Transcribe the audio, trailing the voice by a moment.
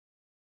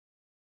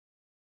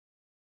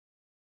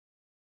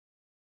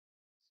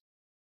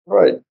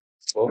Right.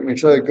 Well, let me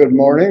say good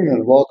morning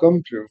and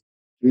welcome to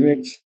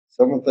Phoenix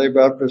Seventh-day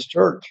Baptist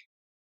Church.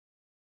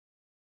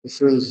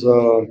 This is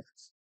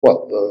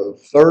what the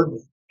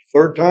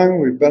third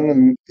time we've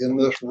been in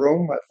this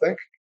room, I think.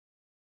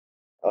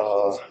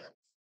 Uh,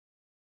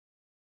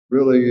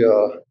 really,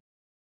 I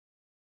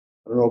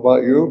don't know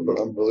about you,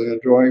 but I'm really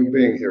enjoying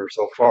being here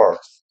so far.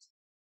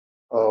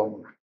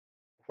 Um,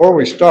 Before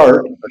we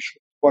start, I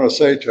want to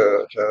say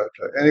to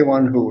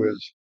anyone who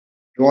is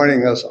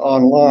joining us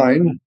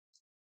online,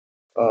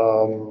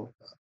 um,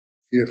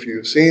 if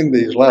you've seen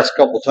these last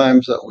couple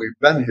times that we've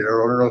been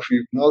here, I don't know if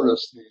you've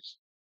noticed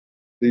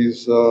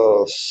these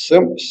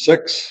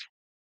six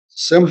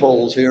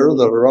symbols here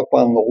that are up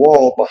on the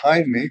wall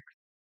behind me.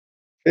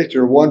 In case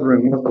you're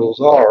wondering what those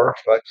are,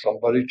 in fact,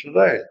 somebody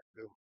today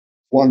is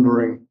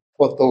wondering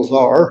what those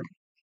are.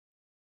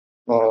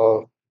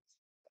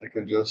 I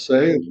can just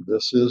say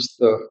this is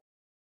the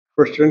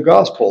Christian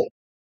gospel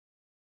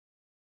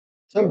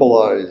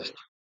symbolized.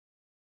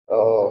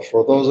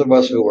 For those of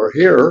us who are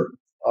here,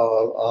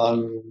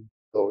 on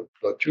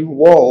the two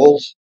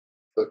walls,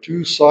 the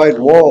two side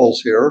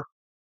walls here,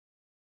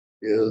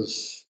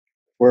 is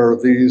where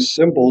these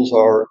symbols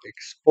are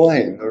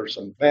explained. There's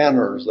some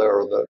banners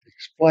there that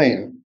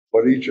explain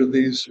what each of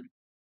these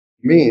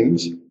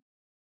means.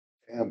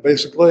 And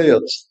basically,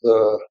 it's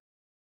the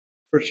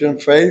Christian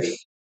faith,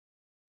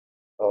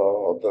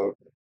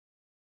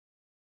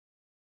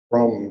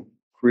 from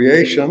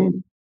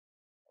creation,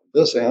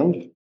 this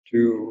end,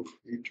 to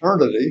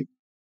eternity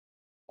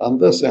on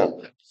this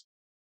end.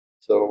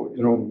 So,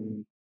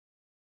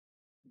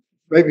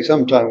 maybe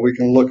sometime we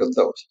can look at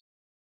those.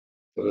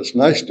 But it's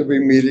nice to be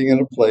meeting in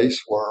a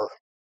place where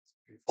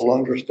people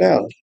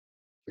understand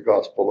the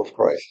gospel of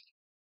Christ.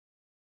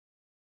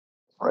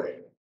 Right.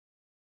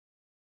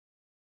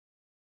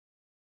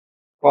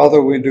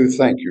 Father, we do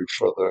thank you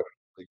for the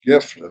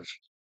gift of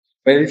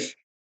faith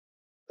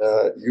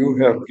that you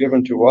have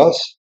given to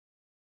us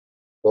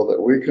so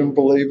that we can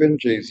believe in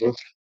Jesus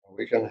and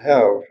we can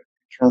have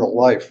eternal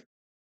life.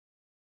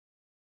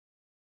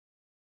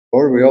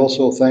 Lord, we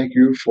also thank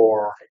you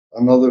for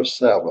another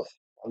Sabbath,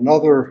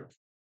 another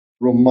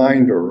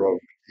reminder of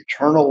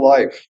eternal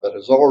life that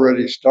has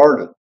already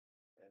started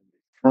and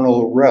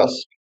eternal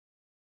rest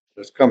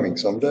that is coming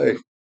someday.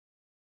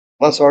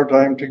 Bless our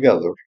time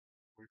together,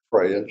 we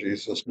pray in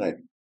Jesus'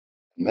 name.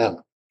 Amen.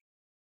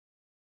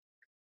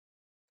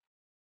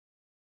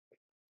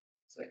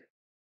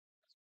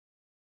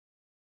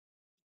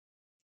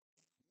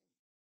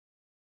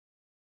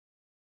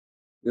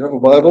 You have a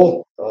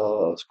Bible?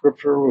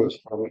 Scripture was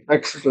from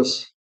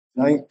Exodus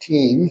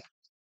 19.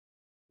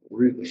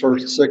 Read the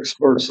first 6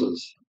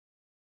 verses.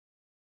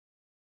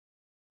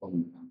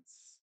 You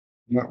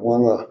might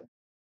want to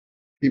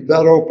keep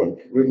that open.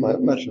 We might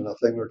mention a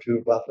thing or two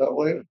about that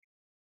later.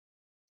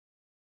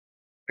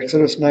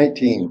 Exodus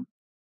 19.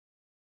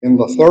 In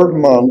the third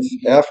month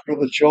after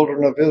the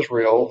children of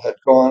Israel had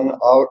gone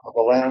out of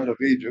the land of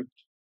Egypt,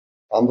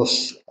 on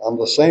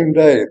the same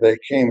day they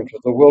came to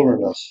the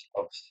wilderness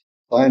of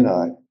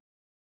Sinai,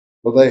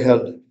 for they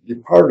had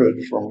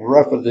departed from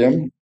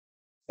Rephidim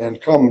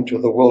and come to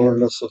the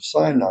wilderness of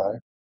Sinai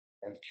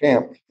and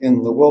camped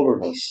in the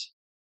wilderness.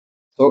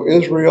 So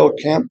Israel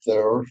camped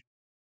there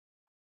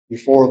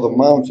before the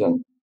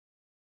mountain,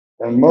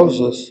 and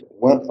Moses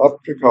went up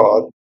to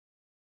God,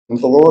 and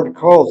the Lord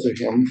called to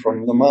him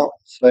from the mountain,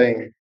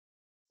 saying,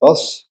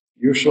 Thus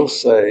you shall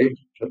say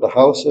to the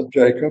house of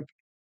Jacob,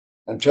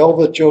 and tell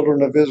the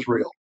children of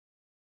Israel,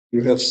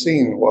 You have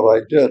seen what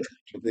I did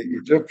to the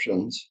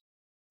Egyptians,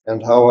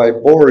 and how I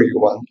bore you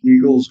on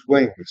eagle's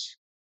wings,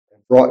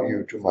 and brought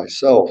you to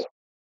myself.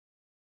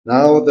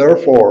 Now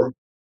therefore,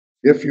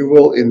 if you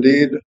will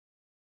indeed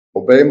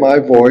obey my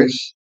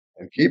voice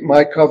and keep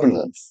my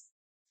covenant,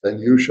 then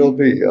you shall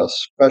be a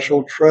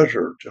special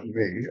treasure to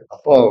me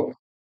above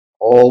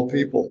all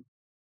people.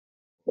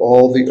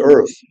 All the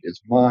earth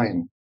is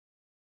mine,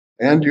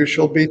 and you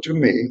shall be to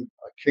me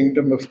a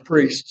kingdom of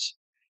priests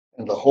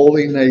and a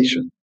holy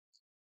nation.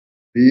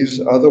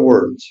 These are the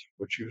words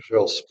which you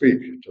shall speak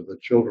to the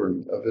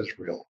children of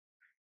Israel.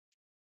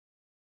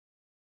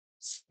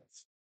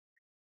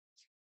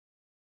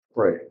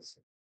 Pray.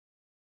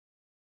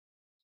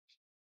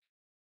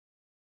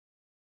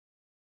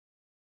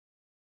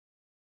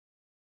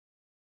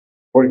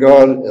 Lord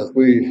God, as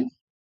we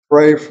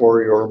pray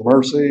for your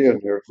mercy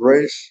and your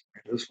grace,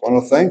 we just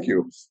want to thank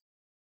you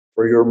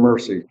for your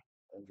mercy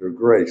and your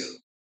grace.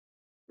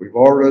 We've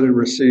already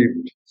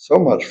received so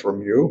much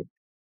from you.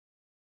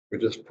 We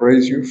just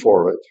praise you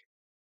for it.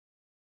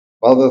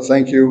 Father,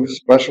 thank you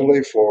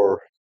especially for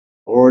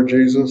Lord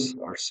Jesus,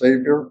 our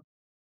Savior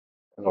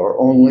and our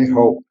only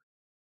hope.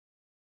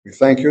 We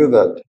thank you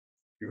that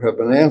you have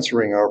been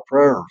answering our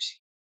prayers.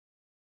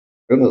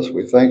 Goodness,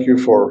 we thank you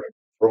for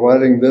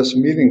providing this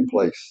meeting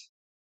place.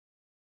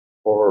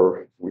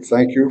 We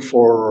thank you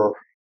for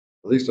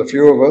at least a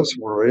few of us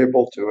were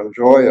able to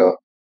enjoy a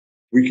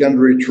weekend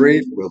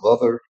retreat with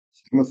other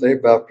Seventh-day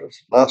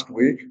Baptists last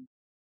week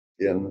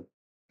in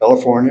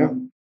California.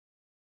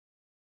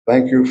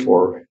 Thank you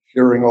for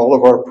hearing all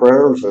of our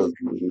prayers as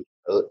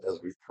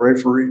we pray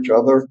for each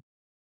other,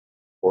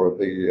 for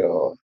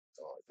the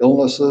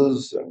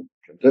illnesses and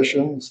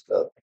conditions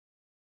that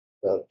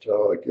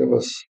give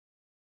us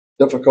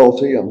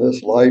difficulty in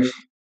this life.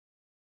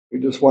 We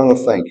just want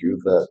to thank you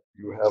that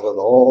you have it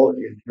all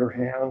in your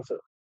hands.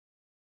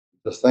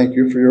 Just thank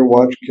you for your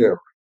watch care,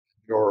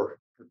 your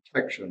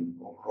protection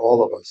over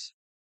all of us.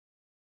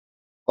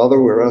 Father,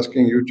 we're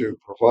asking you to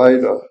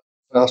provide a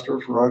pastor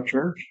for our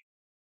church.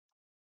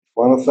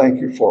 I want to thank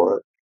you for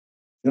it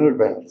in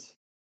advance.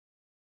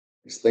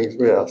 These things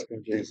we ask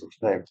in Jesus'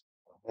 name.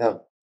 Amen.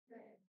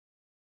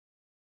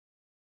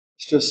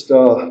 Let's just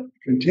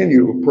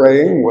continue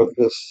praying with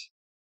this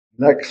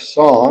next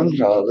song.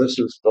 This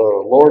is the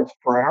Lord's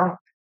Prayer. Of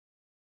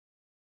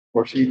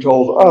course, he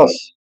told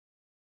us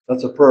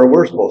that's a prayer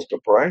we're supposed to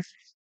pray.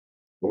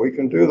 We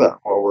can do that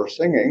while we're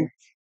singing.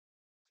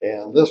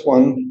 And this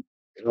one,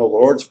 the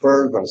Lord's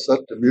Prayer has been set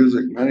to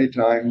music many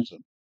times.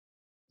 And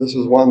this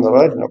is one that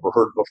I'd never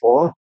heard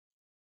before.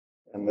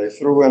 And they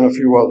threw in a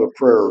few other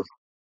prayers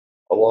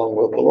along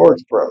with the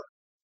Lord's Prayer.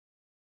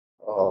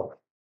 I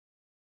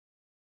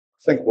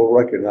think we'll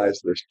recognize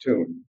this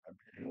tune.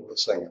 I'm able to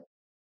sing it.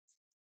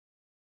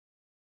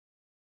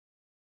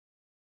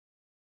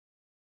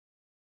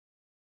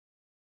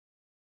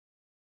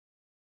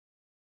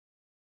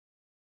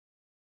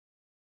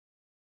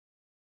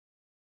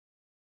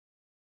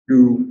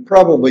 You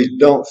probably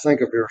don't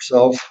think of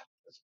yourself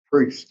as a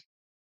priest.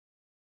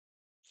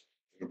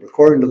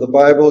 According to the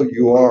Bible,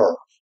 you are.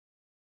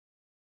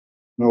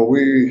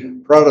 We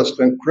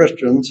Protestant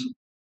Christians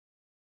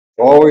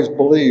have always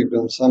believed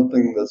in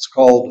something that's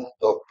called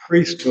the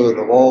priesthood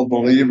of all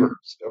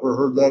believers. Ever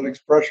heard that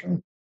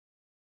expression?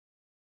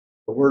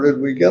 Where did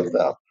we get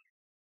that?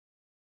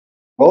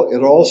 Well,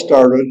 it all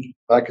started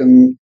back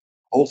in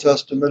Old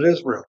Testament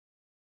Israel,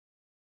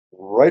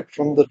 right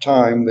from the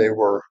time they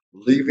were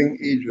leaving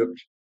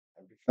Egypt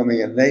and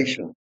becoming a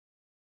nation.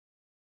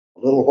 A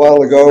little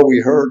while ago, we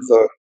heard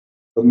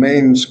the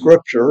main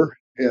scripture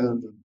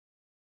in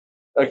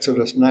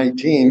Exodus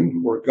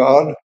 19, where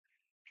God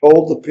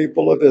told the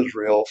people of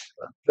Israel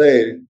that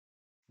they would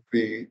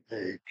be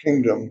a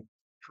kingdom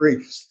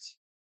priests.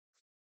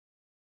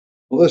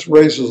 Well, this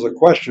raises a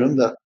question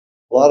that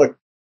a lot of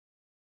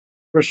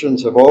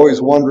Christians have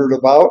always wondered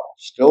about,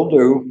 still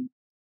do.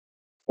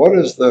 What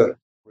is the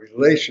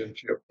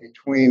relationship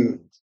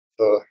between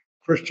the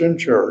Christian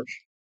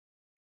church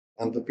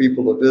and the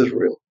people of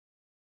Israel?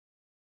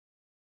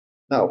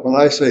 Now, when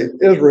I say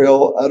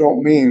Israel, I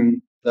don't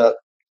mean that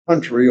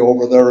country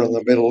over there in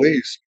the Middle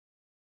East.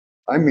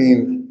 I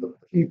mean the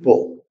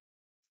people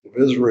of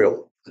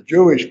Israel, the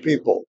Jewish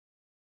people.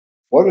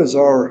 What is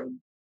our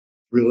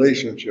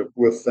relationship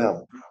with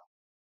them?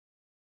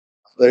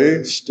 Are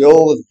they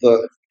still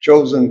the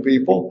chosen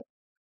people?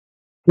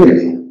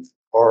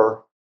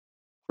 Are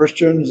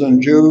Christians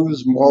and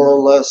Jews more or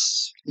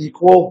less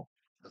equal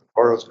as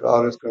far as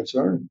God is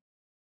concerned?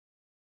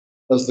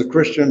 Has the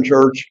Christian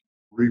church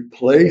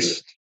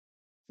replaced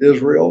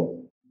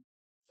Israel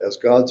as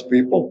God's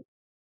people?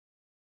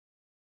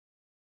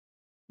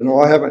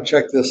 I haven't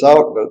checked this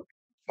out,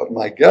 but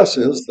my guess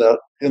is that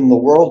in the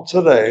world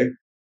today,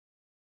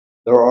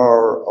 there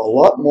are a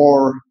lot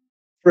more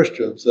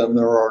Christians than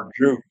there are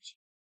Jews.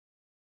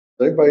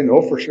 Does anybody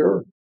know for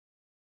sure?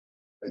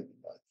 I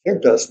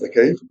think that's the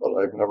case, but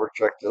I've never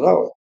checked it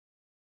out.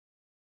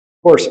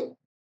 Of course,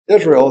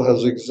 Israel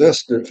has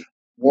existed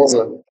more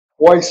than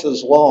twice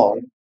as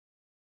long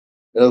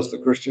as the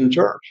Christian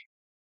church.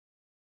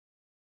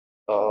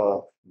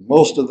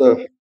 Most of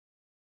the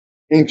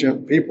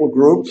ancient people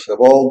groups have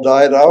all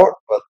died out,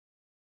 but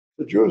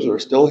the Jews are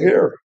still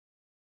here.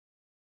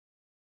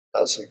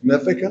 That's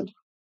significant.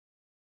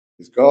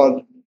 Is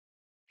God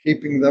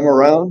keeping them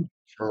around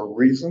for a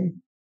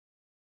reason?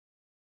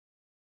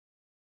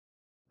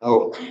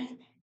 Now,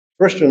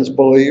 Christians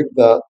believe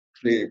that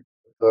the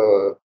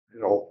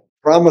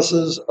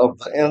promises of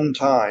the end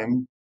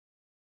time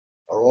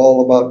are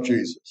all about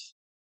Jesus.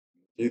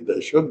 Indeed,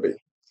 they should be.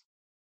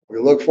 We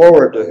look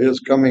forward to his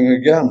coming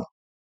again.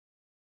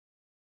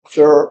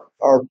 There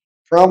are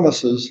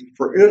promises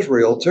for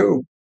Israel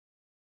too.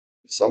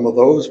 Some of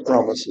those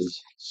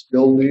promises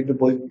still need to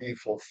be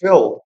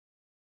fulfilled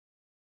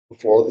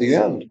before the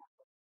end.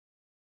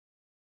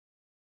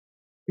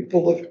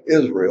 People of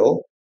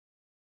Israel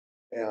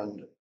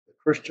and the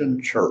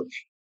Christian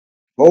church,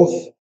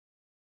 both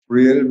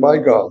created by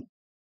God.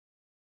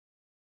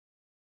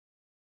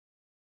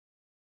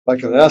 If I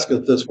can ask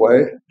it this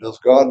way, does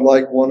God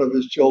like one of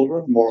his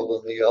children more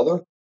than the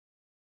other?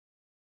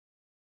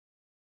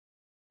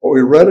 What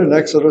we read in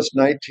Exodus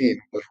 19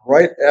 was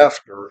right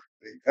after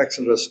the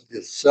Exodus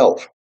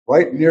itself,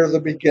 right near the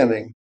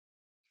beginning,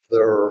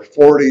 their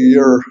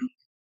 40-year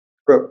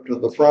trip to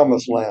the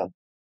Promised Land.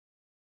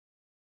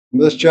 In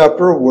this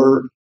chapter,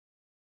 we're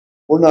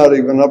not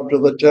even up to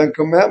the Ten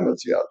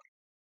Commandments yet.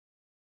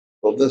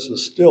 So this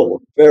is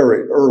still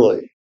very early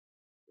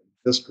in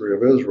the history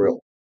of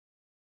Israel.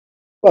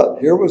 But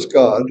here was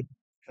God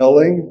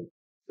telling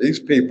these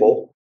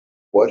people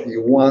what he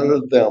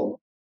wanted them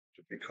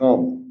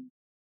become.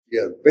 He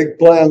had big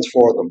plans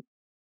for them.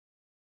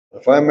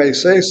 If I may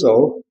say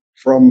so,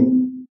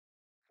 from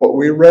what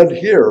we read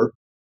here,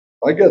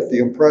 I get the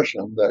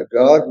impression that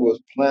God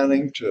was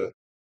planning to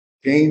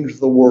change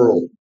the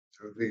world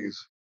through these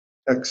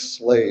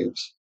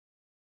ex-slaves.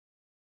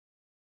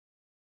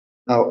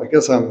 Now, I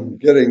guess I'm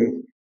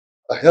getting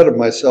ahead of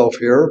myself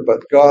here,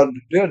 but God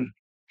did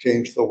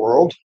change the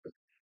world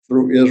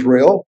through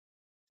Israel,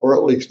 or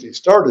at least he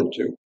started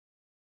to.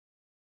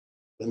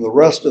 In the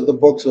rest of the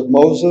books of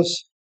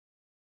Moses,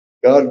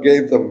 God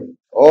gave them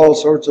all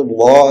sorts of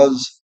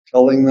laws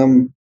telling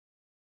them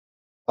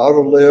how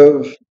to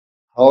live,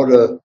 how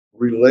to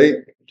relate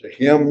to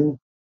him,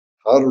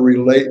 how to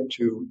relate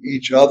to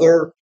each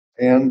other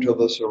and to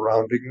the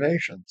surrounding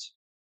nations.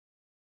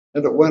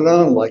 And it went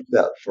on like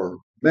that for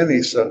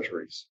many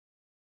centuries.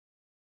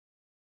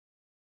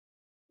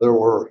 There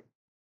were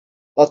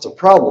lots of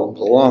problems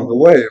along the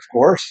way, of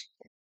course.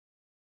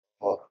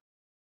 Uh,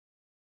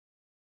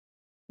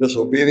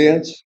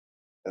 Disobedience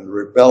and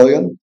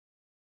rebellion,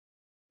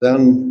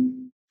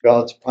 then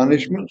God's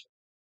punishment,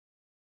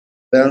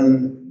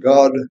 then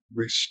God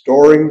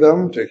restoring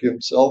them to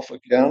himself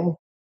again,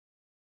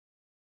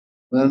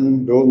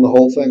 then doing the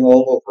whole thing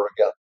all over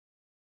again.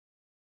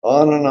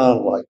 On and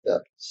on like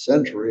that,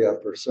 century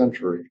after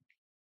century.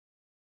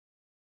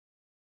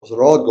 Was it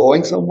all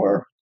going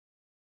somewhere?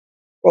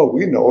 Well,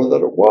 we know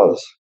that it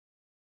was.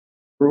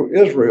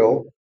 Through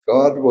Israel,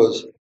 God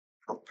was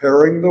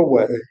preparing the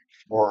way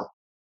for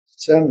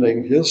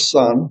sending his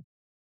son,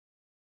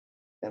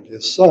 and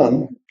his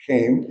son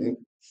came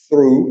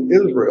through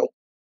Israel.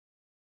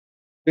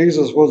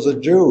 Jesus was a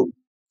Jew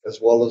as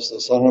well as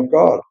the Son of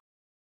God.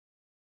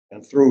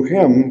 And through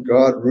him,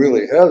 God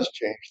really has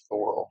changed the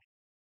world.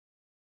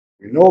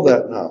 We know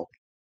that now.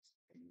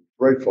 I'm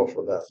grateful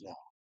for that now.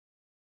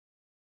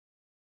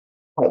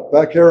 But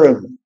back here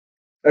in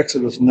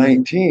Exodus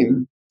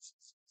 19,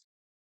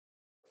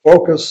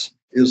 focus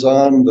is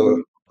on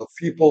the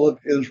people of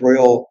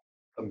Israel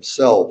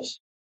themselves.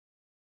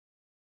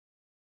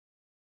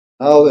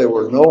 Now they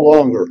were no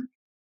longer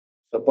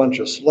a bunch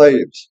of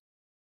slaves,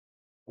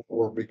 but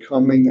were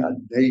becoming a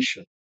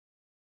nation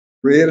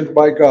created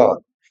by God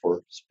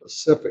for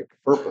specific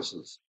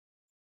purposes.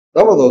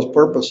 Some of those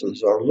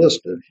purposes are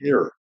listed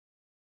here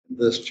in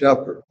this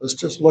chapter. Let's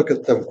just look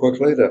at them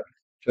quickly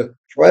to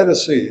try to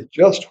see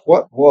just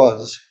what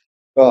was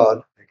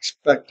God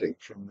expecting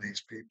from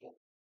these people.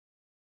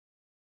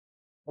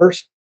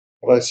 First,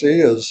 what I see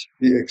is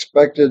he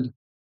expected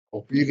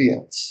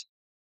obedience.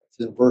 It's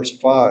in verse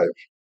 5.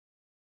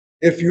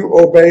 If you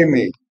obey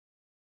me,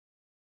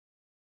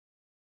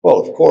 well,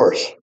 of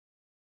course.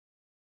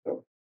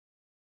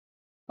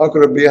 How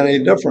could it be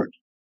any different?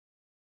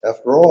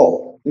 After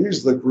all,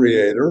 he's the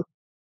creator,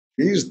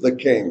 he's the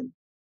king.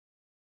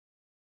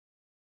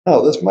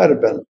 Now, this might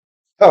have been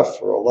tough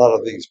for a lot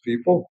of these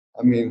people.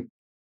 I mean,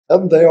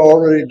 haven't they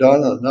already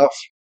done enough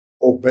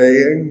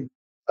obeying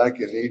back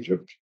in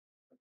Egypt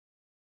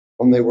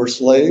when they were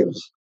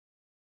slaves,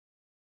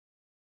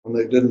 when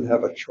they didn't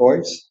have a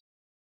choice?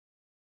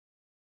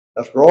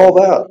 After all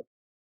that,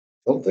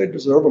 don't they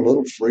deserve a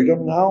little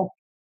freedom now?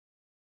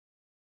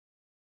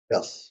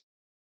 Yes,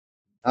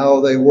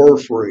 now they were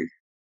free.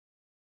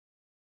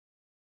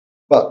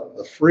 But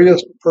the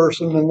freest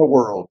person in the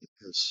world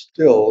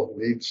still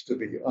needs to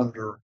be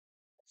under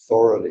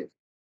authority.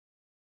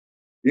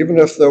 Even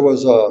if there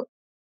was a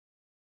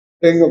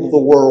king of the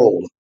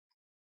world,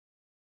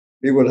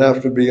 he would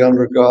have to be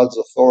under God's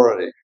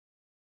authority.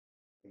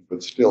 He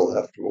would still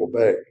have to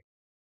obey.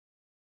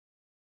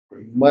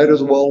 We might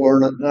as well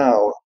learn it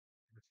now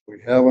if we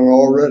haven't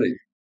already.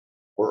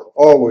 We're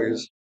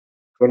always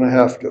going to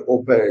have to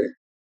obey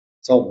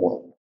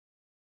someone.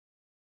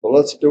 So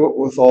let's do it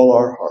with all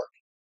our heart,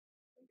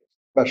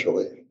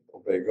 especially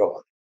obey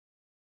God.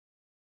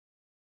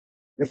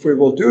 If we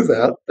will do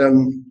that,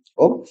 then,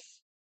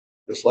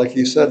 just like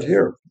he said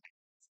here,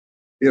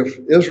 if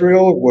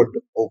Israel would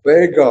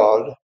obey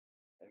God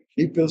and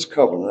keep his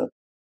covenant,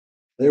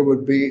 they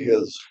would be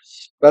his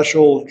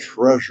special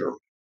treasure.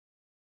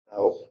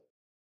 Now,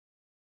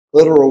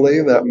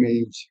 literally, that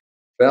means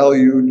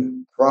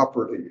valued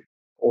property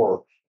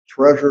or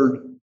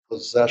treasured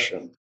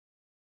possession.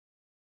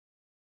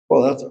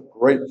 Well, that's a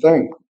great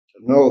thing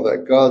to know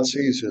that God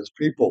sees his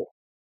people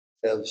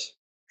as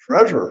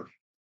treasure,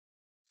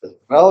 as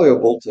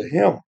valuable to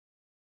him.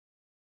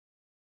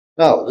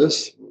 Now,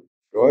 this, you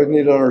always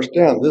need to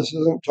understand, this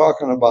isn't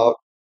talking about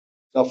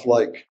stuff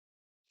like,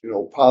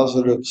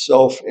 positive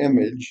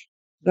self-image.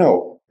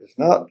 No, it's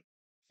not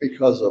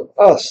because of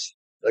us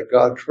that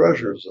God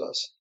treasures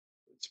us.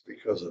 It's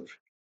because of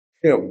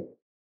him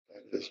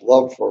and his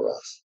love for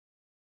us.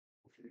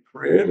 He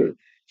created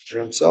for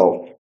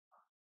himself.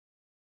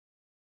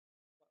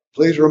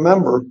 Please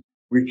remember,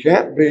 we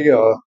can't be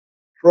a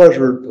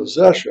treasured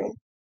possession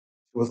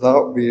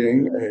without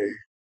being a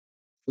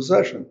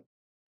possession.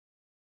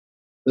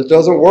 It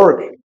doesn't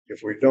work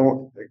if we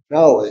don't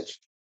acknowledge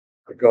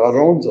that God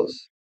owns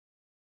us.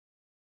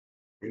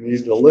 We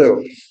need to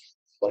live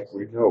like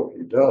we know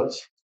he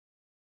does.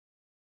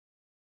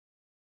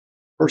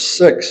 Verse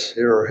 6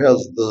 here has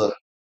the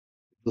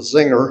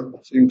zinger,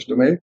 it seems to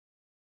me,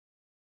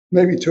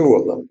 maybe two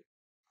of them.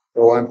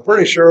 So I'm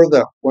pretty sure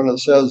that when it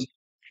says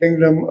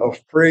kingdom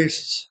of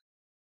priests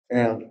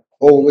and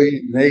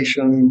holy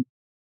nation,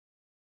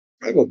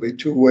 probably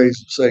two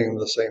ways of saying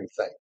the same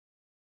thing.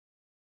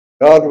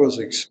 God was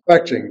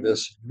expecting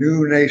this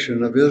new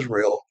nation of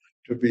Israel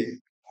to be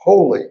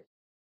holy,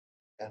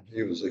 and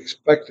he was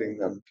expecting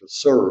them to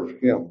serve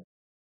him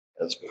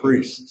as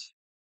priests.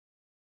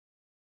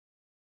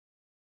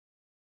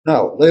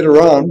 Now, later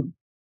on,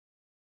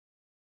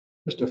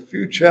 just a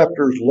few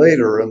chapters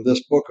later in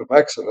this book of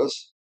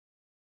Exodus,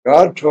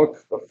 God took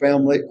the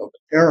family of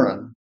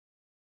Aaron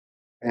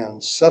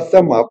and set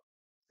them up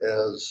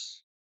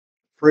as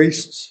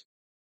priests,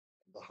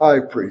 the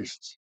high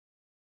priests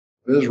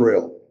of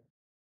Israel.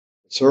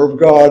 Serve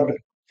God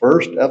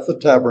first at the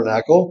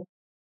tabernacle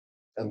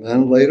and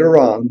then later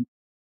on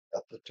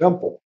at the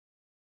temple.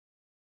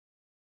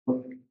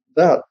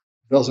 That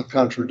doesn't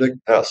contradict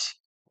us.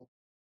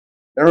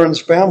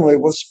 Aaron's family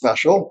was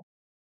special.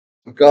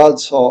 God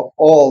saw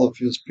all of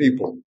his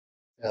people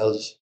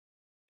as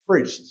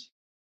priests.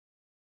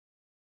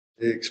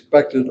 He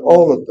expected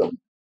all of them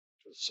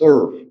to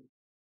serve,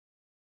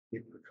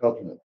 keep the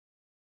covenant.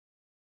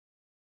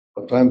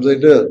 Sometimes they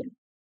did,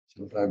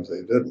 sometimes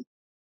they didn't.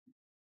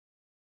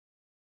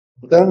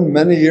 But then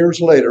many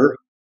years later,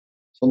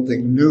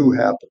 something new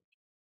happened.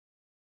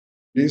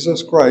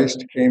 Jesus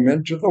Christ came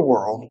into the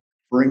world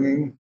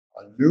bringing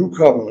a new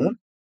covenant.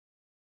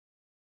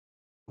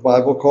 The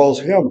Bible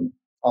calls him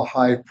a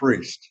high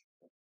priest.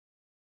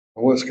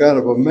 And what's kind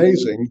of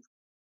amazing,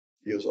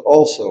 he is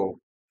also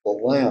the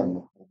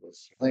Lamb who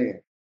was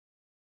slain.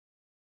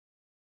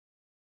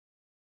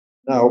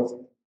 Now,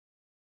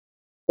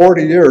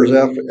 40 years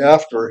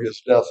after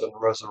his death and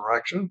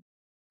resurrection,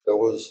 there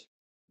was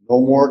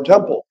no more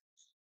temple.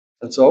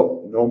 And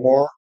so, no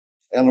more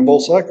animal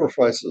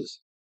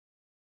sacrifices.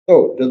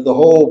 So, did the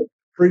whole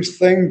priest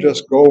thing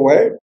just go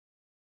away?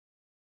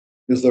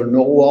 Is there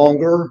no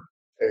longer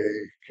a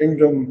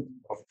kingdom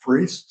of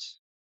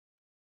priests?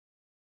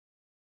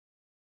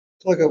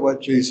 Look at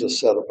what Jesus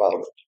said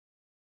about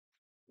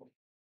it.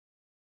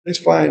 Please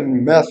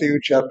find Matthew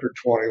chapter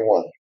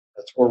 21.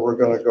 That's where we're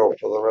going to go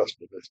for the rest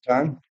of this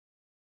time.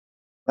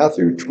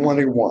 Matthew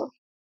 21.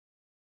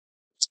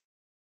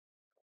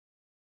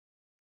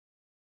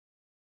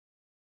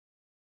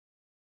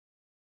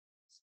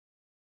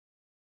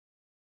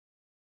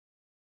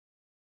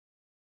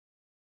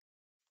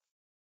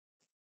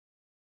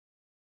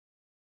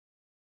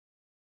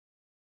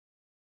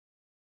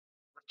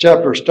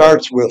 Chapter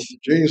starts with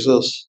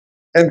Jesus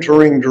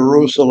entering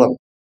Jerusalem.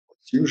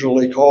 It's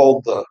usually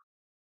called the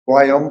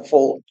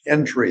triumphal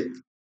entry.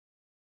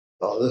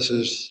 This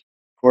is,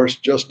 of course,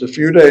 just a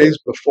few days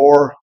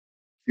before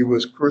he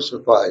was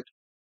crucified.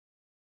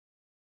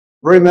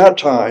 During that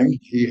time,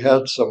 he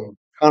had some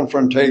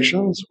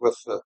confrontations with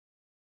the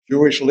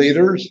Jewish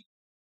leaders,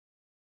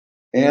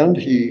 and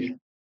he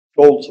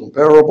told some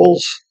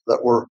parables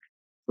that were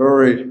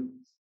very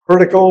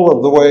critical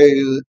of the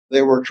way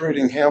they were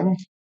treating him.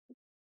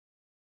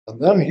 And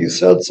then he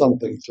said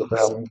something to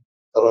them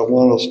that I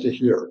want us to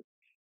hear.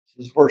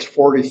 This is verse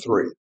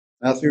 43,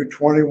 Matthew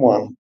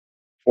 21,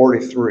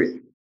 43.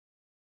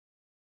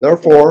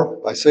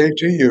 Therefore, I say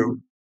to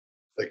you,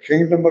 the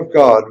kingdom of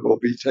God will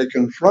be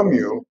taken from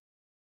you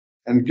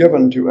and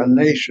given to a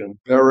nation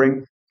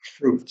bearing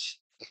fruits.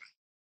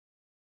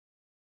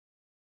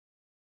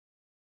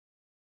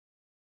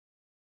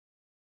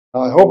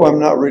 Now, I hope I'm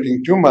not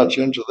reading too much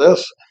into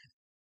this,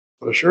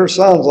 but it sure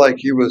sounds like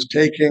he was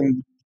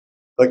taking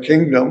the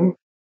kingdom,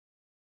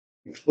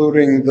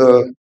 including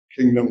the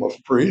kingdom of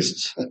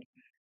priests,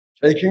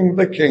 taking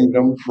the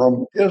kingdom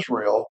from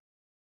Israel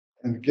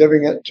and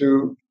giving it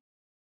to,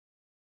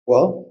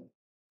 well,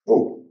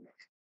 who?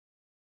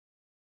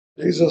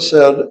 Jesus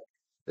said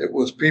it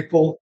was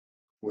people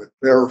with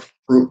bear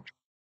fruit.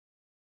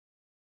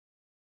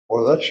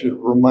 Well, that should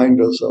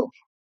remind us of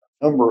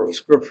a number of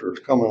scriptures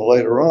coming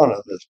later on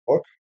in this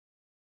book.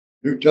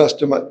 New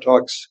Testament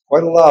talks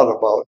quite a lot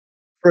about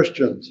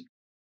Christians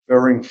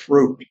bearing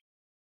fruit.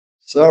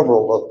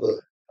 Several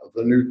of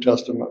the New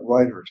Testament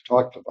writers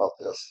talked about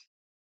this.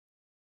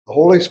 The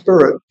Holy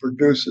Spirit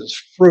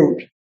produces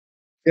fruit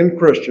in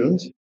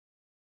Christians,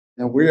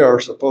 and we are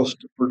supposed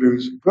to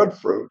produce good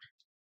fruit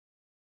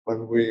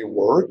when we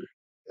work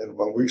and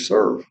when we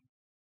serve.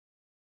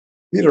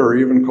 Peter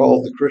even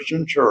called the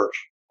Christian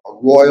church a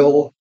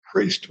royal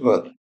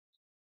priesthood.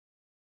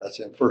 That's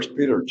in 1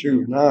 Peter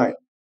 2:9.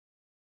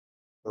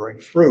 Bearing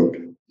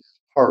fruit is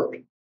part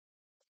of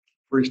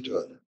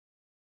priesthood.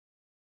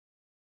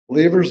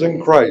 Believers in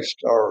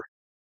Christ are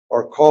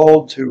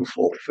called to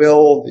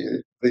fulfill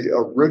the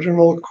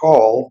original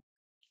call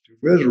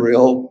to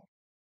Israel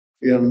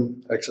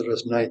in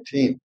Exodus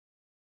 19.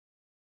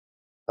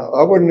 Now,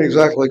 I wouldn't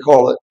exactly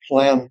call it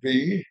Plan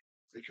B,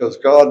 because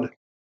God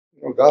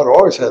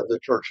always had the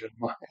church in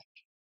mind.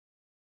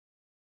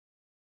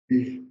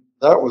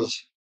 That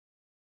was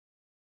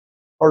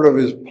part of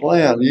his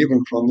plan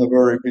even from the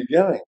very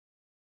beginning.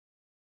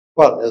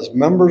 But as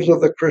members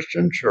of the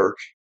Christian church,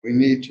 we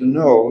need to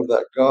know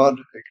that God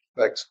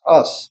expects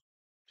us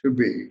to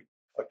be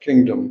a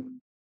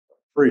kingdom of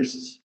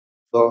priests,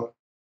 the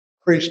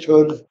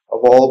priesthood of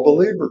all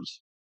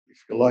believers. If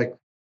you like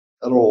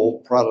that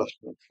old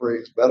Protestant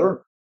phrase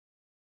better,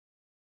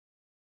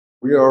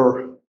 we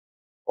are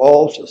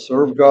all to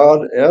serve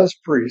God as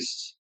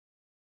priests.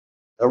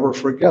 Never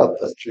forget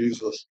that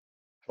Jesus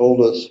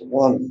told us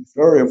one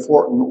very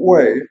important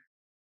way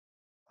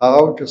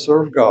how to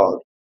serve God.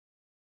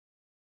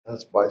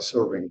 That's by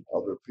serving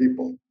other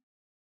people.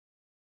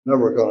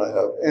 Never going to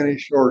have any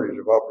shortage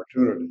of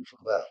opportunity for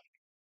that.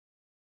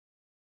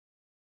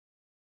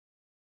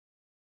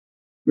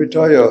 Let me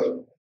tell you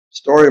a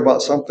story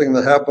about something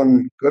that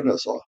happened,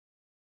 goodness, I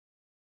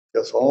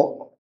guess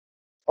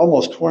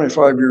almost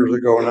 25 years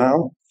ago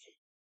now.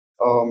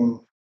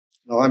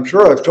 Now, I'm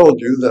sure I've told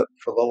you that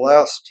for the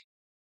last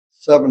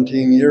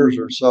 17 years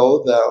or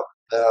so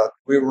that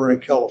we were in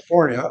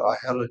California, I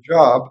had a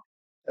job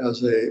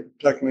as a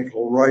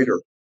technical writer,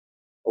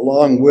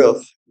 along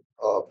with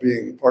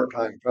being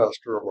part-time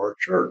pastor of our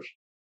church.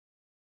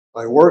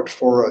 I worked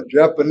for a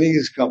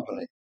Japanese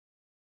company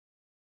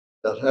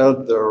that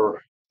had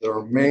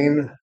their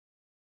main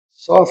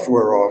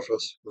software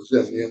office was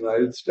in the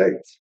United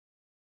States,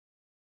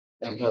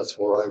 and that's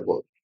where I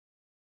worked.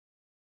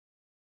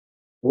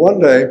 One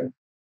day,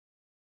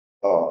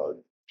 uh,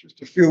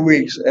 just a few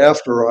weeks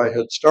after I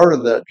had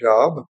started that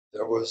job,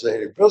 there was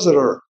a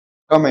visitor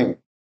coming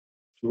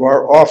to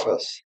our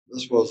office.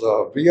 This was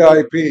a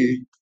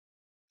VIP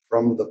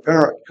from the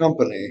parent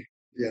company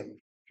in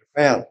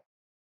Japan.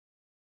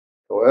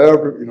 So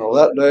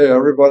that day,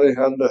 everybody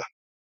had to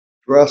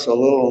dress a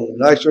little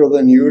nicer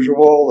than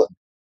usual, and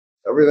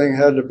everything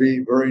had to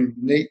be very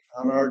neat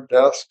on our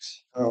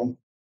desks. Uh,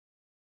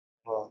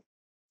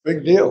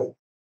 Big deal.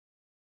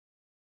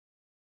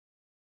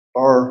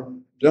 Our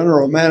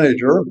general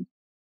manager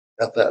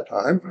at that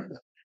time,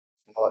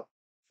 uh,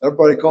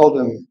 everybody called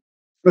him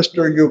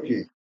Mr.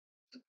 Yuki,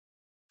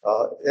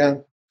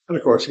 and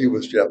of course he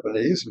was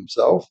Japanese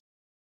himself.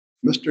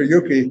 Mr.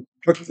 Yuki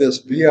took this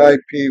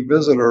VIP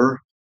visitor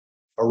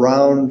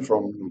around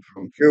from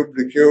cube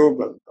to cube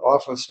and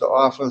office to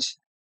office,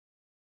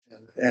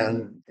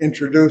 and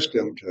introduced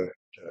him to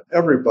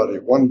everybody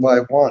one by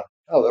one.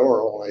 Now, there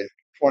were only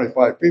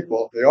 25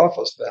 people at the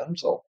office then,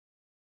 so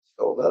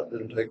that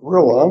didn't take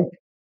real long.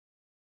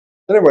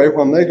 Anyway,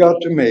 when they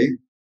got to me,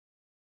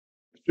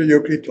 Mr.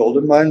 Yuki told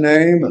him my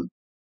name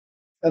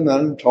and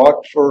then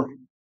talked for a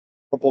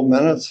couple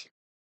minutes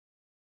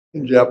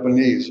in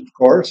Japanese, of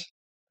course.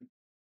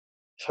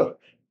 So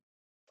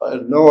I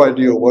had no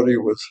idea what he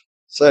was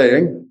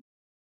saying.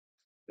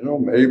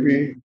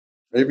 Maybe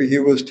he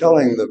was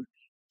telling the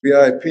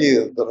VIP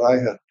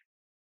that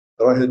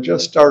I had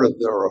just started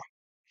there a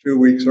few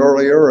weeks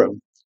earlier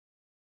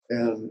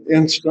and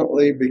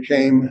instantly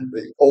became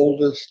the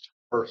oldest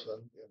person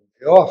in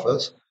the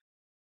office,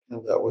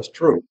 and that was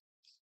true.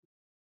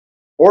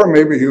 Or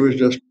maybe he was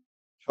just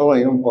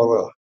telling him what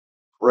a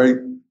great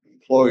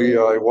employee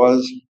I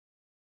was.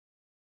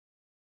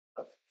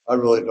 I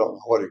really don't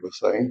know what he was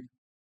saying.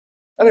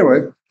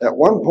 Anyway, at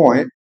one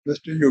point,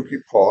 Mr. Yuki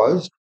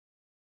paused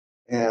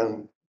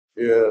and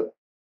it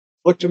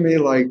looked to me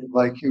like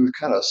he was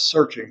kind of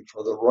searching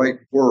for the right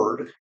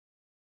word.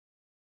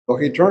 So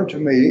he turned to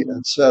me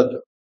and said,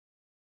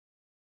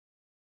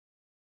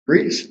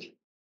 "Priest?"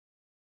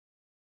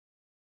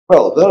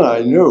 Well, then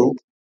I knew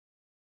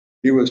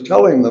he was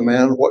telling the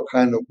man what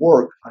kind of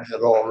work I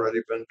had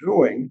already been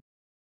doing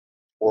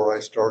before I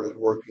started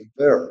working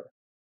there.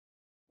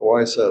 So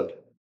I said,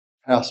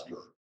 "Pastor."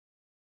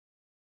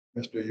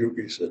 Mr.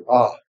 Yuki said,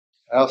 "Ah,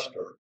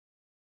 pastor."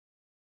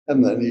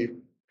 And then he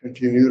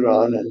continued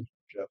on in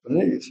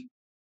Japanese.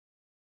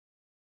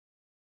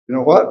 You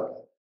know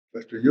what?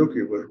 Mr.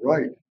 Yuki was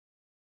right.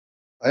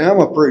 I am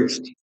a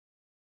priest.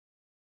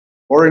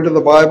 According to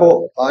the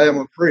Bible, I am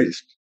a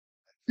priest.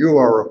 You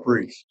are a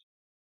priest.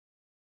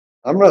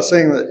 I'm not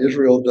saying that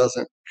Israel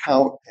doesn't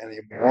count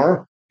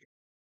anymore.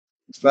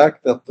 The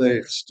fact that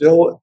they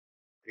still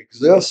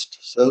exist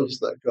says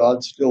that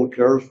God still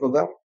cares for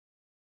them.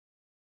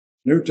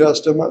 New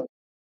Testament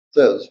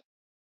says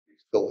he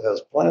still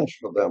has plans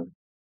for them.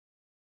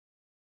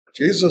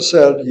 Jesus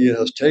said he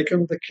has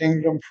taken the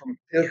kingdom from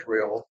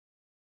Israel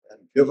and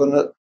given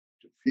it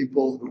to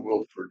people who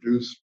will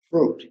produce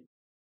fruit.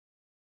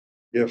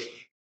 If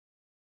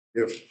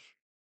if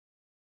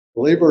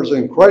believers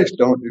in Christ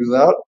don't do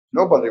that,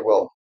 nobody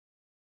will.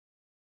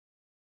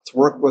 Let's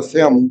work with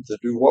him to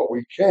do what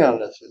we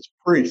can as his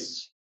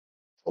priests.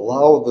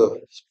 Allow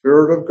the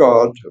Spirit of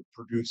God to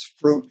produce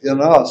fruit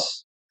in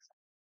us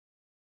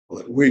so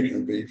that we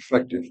can be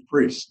effective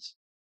priests,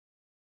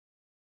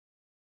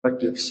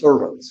 effective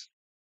servants,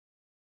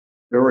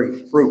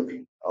 bearing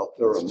fruit out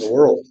there in the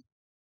world.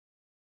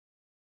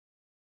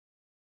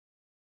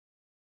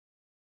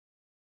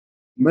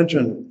 I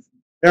mentioned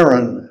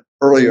Aaron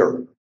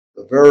earlier,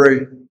 the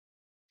very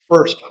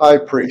first high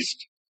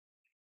priest.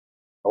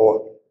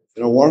 Oh,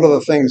 one of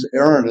the things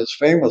Aaron is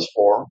famous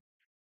for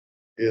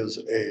is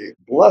a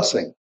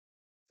blessing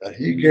that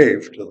he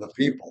gave to the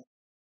people.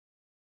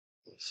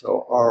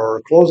 So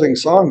our closing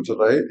song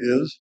today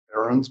is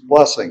Aaron's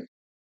Blessing.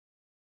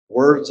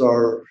 Words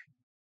are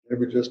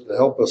maybe just to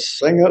help us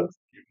sing it.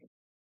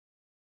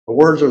 The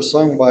words are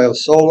sung by a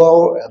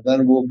solo and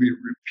then will be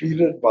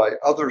repeated by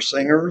other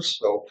singers.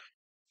 So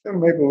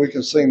maybe we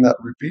can sing that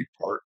repeat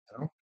part.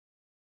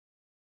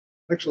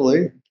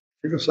 Actually,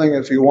 you can sing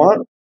if you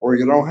want, or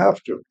you don't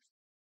have to.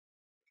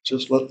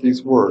 Just let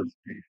these words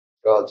be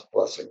God's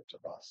blessing to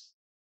us.